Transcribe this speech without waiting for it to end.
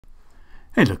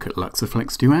A look at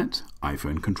Luxette Duette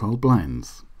iPhone controlled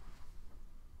blinds.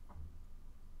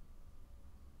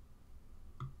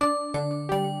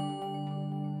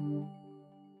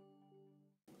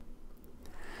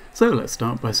 So let's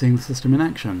start by seeing the system in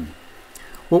action.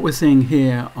 What we're seeing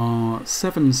here are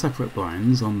 7 separate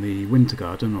blinds on the winter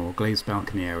garden or glazed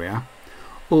balcony area,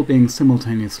 all being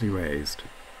simultaneously raised.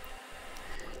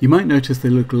 You might notice they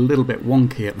look a little bit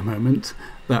wonky at the moment.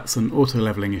 That's an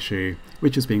auto-leveling issue,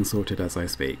 which is being sorted as I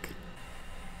speak.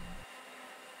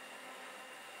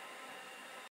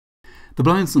 The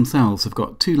blinds themselves have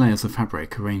got 2 layers of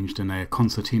fabric arranged in a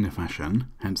concertina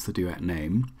fashion, hence the Duette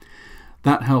name.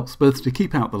 That helps both to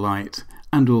keep out the light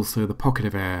and also the pocket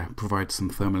of air provides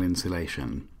some thermal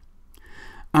insulation.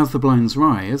 As the blinds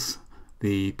rise,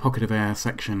 the pocket of air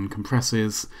section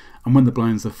compresses, and when the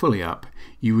blinds are fully up,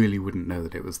 you really wouldn't know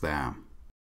that it was there.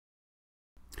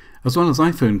 As well as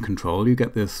iPhone control, you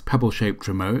get this pebble-shaped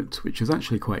remote, which is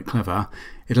actually quite clever.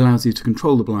 It allows you to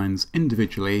control the blinds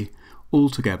individually, all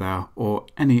together, or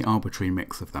any arbitrary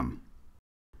mix of them.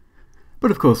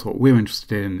 But of course what we're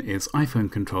interested in is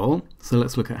iPhone control, so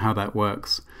let's look at how that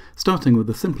works, starting with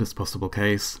the simplest possible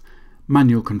case,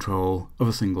 manual control of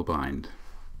a single blind.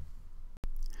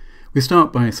 We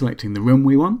start by selecting the room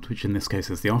we want, which in this case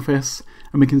is the office,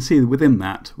 and we can see that within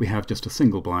that we have just a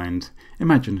single blind,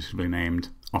 imaginatively named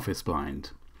Office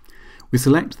Blind. We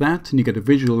select that and you get a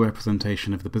visual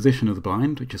representation of the position of the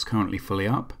blind, which is currently fully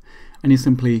up, and you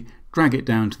simply drag it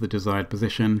down to the desired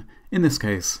position, in this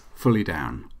case fully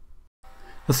down.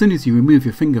 As soon as you remove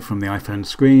your finger from the iPhone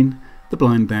screen, the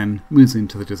blind then moves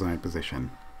into the desired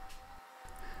position.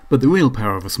 But the real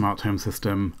power of a smart home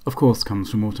system, of course, comes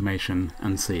from automation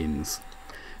and scenes.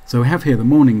 So we have here the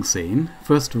morning scene.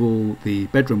 First of all, the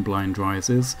bedroom blind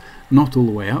rises, not all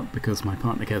the way up because my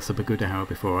partner gets up a good hour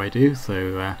before I do,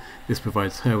 so this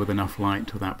provides her with enough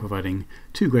light without providing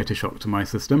too great a shock to my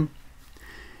system.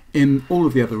 In all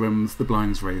of the other rooms, the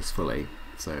blinds raise fully.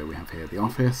 So we have here the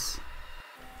office,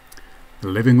 the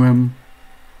living room,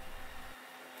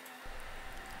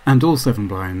 and all 7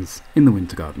 blinds in the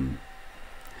winter garden.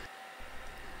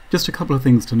 Just a couple of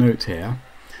things to note here.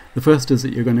 The first is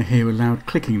that you're going to hear a loud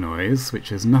clicking noise, which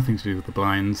has nothing to do with the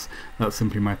blinds. That's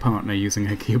simply my partner using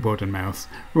her keyboard and mouse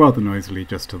rather noisily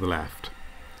just to the left.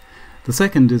 The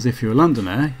second is if you're a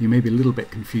Londoner, you may be a little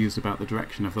bit confused about the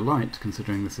direction of the light,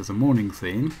 considering this is a morning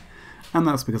scene, and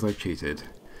that's because I've cheated.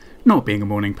 Not being a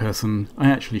morning person, I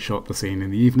actually shot the scene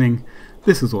in the evening.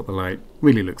 This is what the light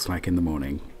really looks like in the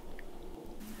morning.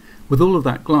 With all of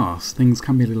that glass, things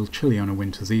can be a little chilly on a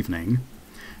winter's evening,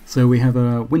 so we have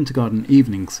a winter garden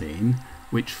evening scene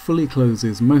which fully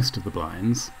closes most of the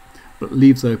blinds, but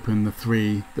leaves open the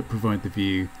 3 that provide the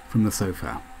view from the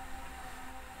sofa.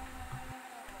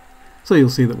 So you'll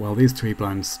see that while these 3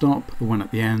 blinds stop, the one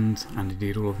at the end, and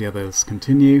indeed all of the others,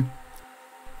 continue,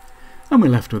 and we're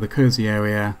left with a cosy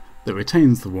area that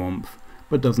retains the warmth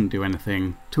but doesn't do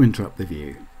anything to interrupt the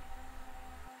view.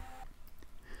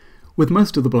 With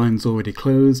most of the blinds already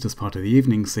closed as part of the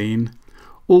evening scene,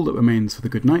 all that remains for the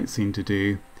goodnight scene to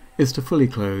do is to fully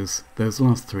close those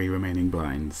last 3 remaining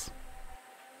blinds.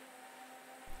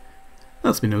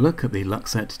 That's been a look at the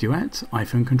Luxette Duette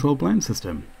iPhone controlled blind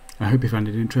system. I hope you found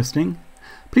it interesting.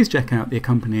 Please check out the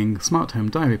accompanying smart home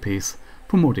diary piece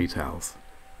for more details.